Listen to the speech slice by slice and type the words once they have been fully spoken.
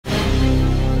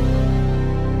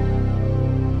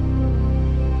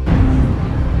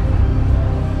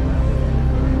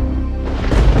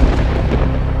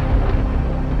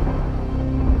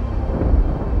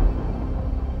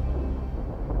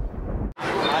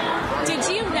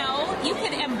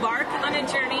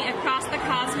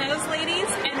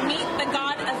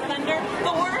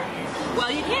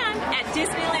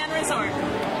resort.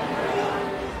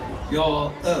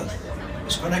 Your Earth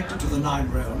is connected to the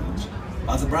 9 realms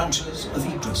by the branches of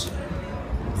Yggdrasil,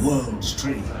 the world's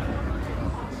tree.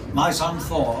 My son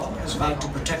Thor is about to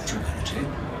protect humanity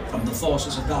from the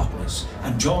forces of darkness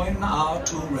and join our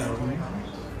 2 realms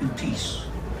in peace.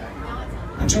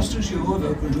 And just as you have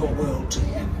opened your world to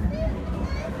him,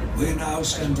 we now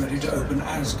stand ready to open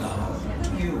Asgard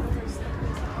to you.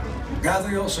 Gather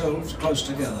yourselves close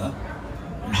together,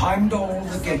 and Heimdall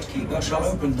the Gatekeeper shall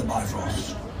open the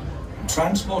Bifrost and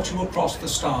transport you across the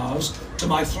stars to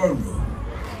my throne room,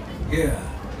 here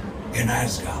in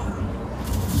Asgard.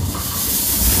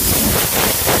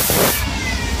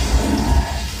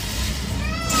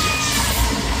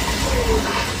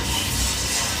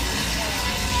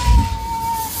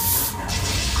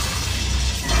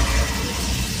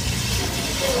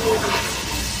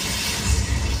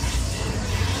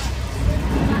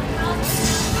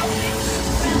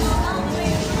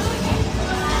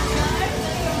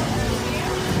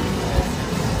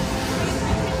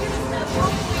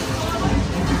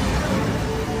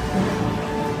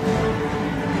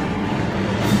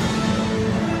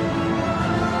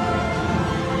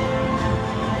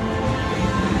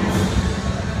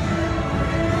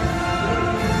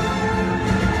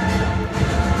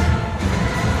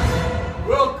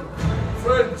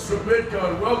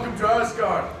 Welcome to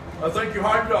Asgard. I thank you,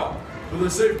 Heimdall, for the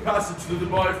safe passage through the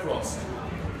Bifrost.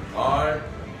 I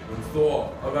am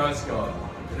Thor of Asgard,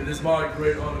 and it is my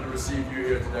great honor to receive you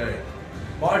here today.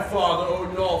 My father,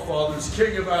 Odin Allfather, is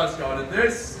king of Asgard, and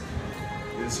this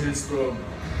is his throne.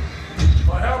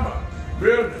 My hammer,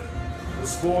 Mjolnir,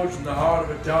 was forged in the heart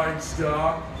of a dying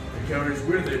star and carries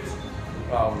with it the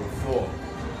power of Thor.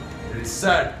 It is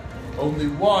said only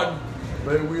one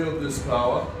may wield this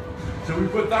power. So we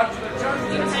put that to the test.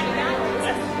 Okay,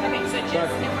 so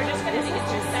just, and we're just going to need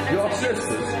just 7 Your seconds.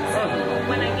 sisters?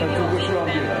 When I give you a Which lead, one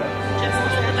do you then have? just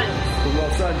hold the button. From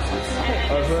Los Angeles.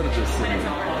 I've heard of this When city. it's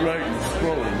over. Great and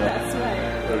sprawling there. That's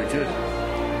right. Very good.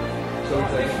 So we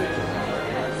take a picture.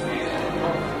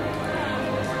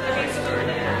 Okay, so we're going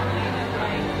to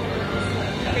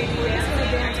okay, do you dance?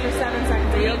 Dance for 7 seconds.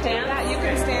 Do you dance? Yeah, you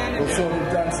can stand. What sort of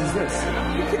dance is this?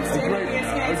 You can stand.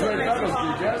 A great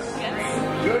melody, yes?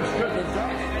 Good, good, good.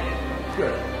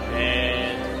 Good.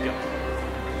 And go.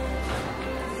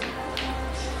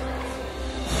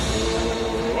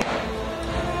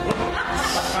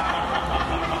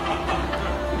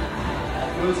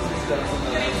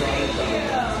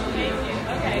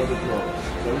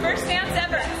 First dance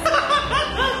ever.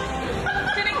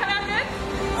 Did it come out good?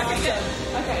 Okay, good.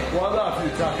 Okay. Why laugh, you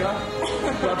Tucker?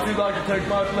 Perhaps you'd like to take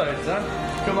my place, huh?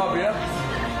 Come up here.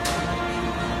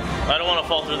 I don't want to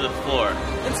fall through the floor.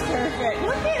 It's perfect.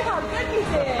 Look at how good you did.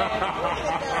 Look at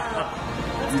that.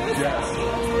 You guess.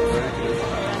 Very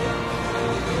good.